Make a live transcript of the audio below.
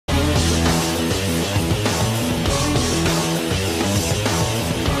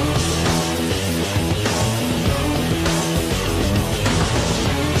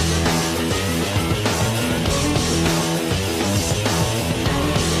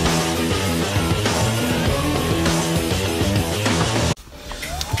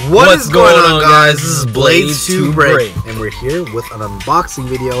What is going on, guys? This is Blades to Break, and we're here with an unboxing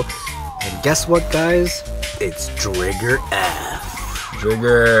video. And guess what, guys? It's Driger F.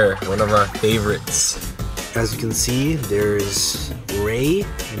 Driger, one of our favorites. As you can see, there's Ray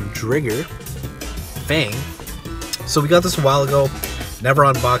and Driger Fang. So we got this a while ago, never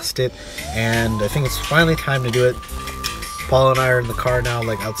unboxed it, and I think it's finally time to do it. Paul and I are in the car now,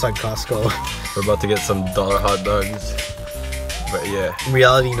 like outside Costco. We're about to get some dollar hot dogs. But yeah. In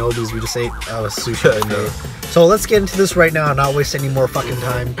reality, no, because we just ate sushi. I know. So let's get into this right now, not waste any more fucking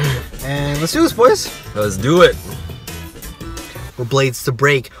time. And let's do this, boys. Let's do it. We're Blades to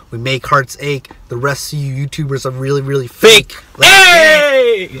Break. We make hearts ache. The rest of you YouTubers are really, really fake.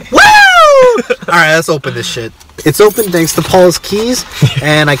 Hey! Woo! Alright, let's open this shit. It's open thanks to Paul's keys.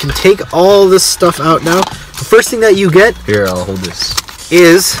 And I can take all this stuff out now. The first thing that you get... Here, I'll hold this.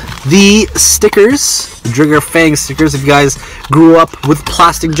 ...is the stickers. The Driger Fang stickers. If you guys grew up with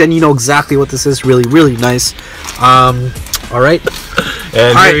plastic gen, you know exactly what this is. Really, really nice. Alright.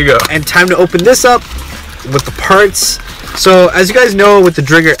 And here you go. And time to open this up with the parts. So, as you guys know, with the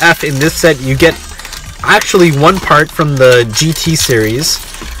Driger F in this set, you get actually one part from the GT series.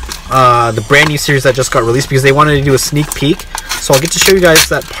 The brand new series that just got released because they wanted to do a sneak peek. So I'll get to show you guys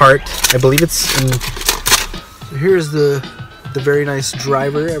that part. I believe it's in... Here's the very nice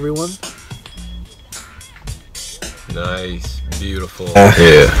driver, everyone. Nice. Beautiful.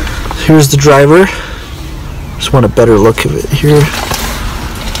 Yeah. Here's the driver. Just want a better look of it here.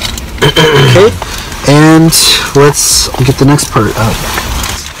 Okay. And let's get the next part out.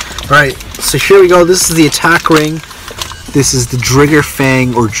 Alright, so here we go. This is the attack ring. This is the Driger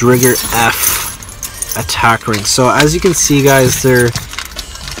Fang or Driger F attack ring. So as you can see, guys, there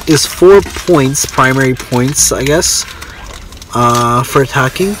is 4 points, primary points, I guess, for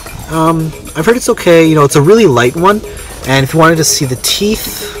attacking. I've heard it's okay. You know, it's a really light one. And if you wanted to see the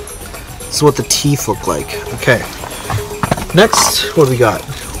teeth, this is what the teeth look like. Okay. Next, what do we got?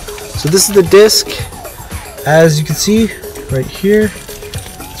 So this is the disc. As you can see, right here.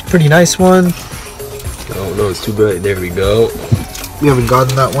 It's a pretty nice one. Oh no, it's too bright. There we go. We haven't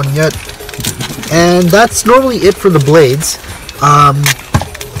gotten that one yet. And that's normally it for the blades.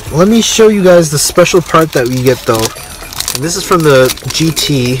 Let me show you guys the special part that we get though. And this is from the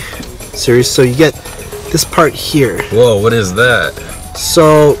GT series. So you get this part here. Whoa, what is that?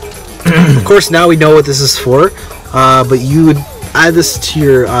 So, of course now we know what this is for. But you would add this to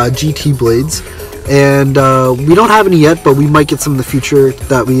your GT blades. And we don't have any yet, but we might get some in the future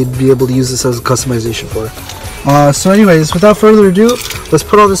that we'd be able to use this as a customization for. So anyways, without further ado, let's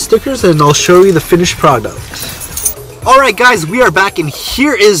put on the stickers and I'll show you the finished product. Alright guys, we are back and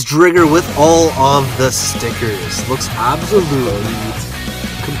here is Driger with all of the stickers. Looks absolutely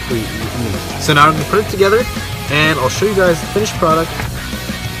completely amazing. So now I'm going to put it together and I'll show you guys the finished product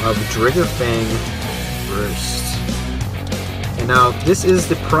of Driger Fang first. And now this is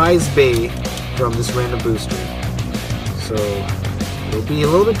the prize bay from this random booster. So it'll be a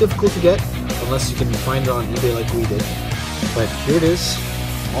little bit difficult to get unless you can find it on eBay like we did. But here it is,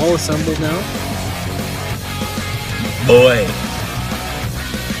 all assembled now. Boy.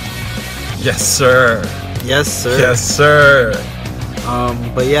 Yes, sir. Yes, sir. Yes, sir.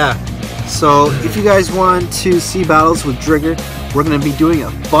 But yeah, so if you guys want to see battles with Driger, we're going to be doing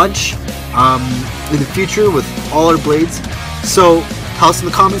a bunch in the future with all our blades. So tell us in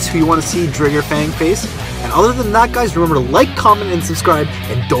the comments who you want to see Driger Fang face. And other than that, guys, remember to like, comment, and subscribe.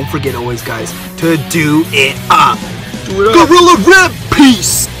 And don't forget always, guys, to do it up. Do it up. Gorilla Rip!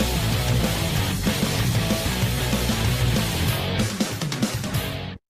 Peace!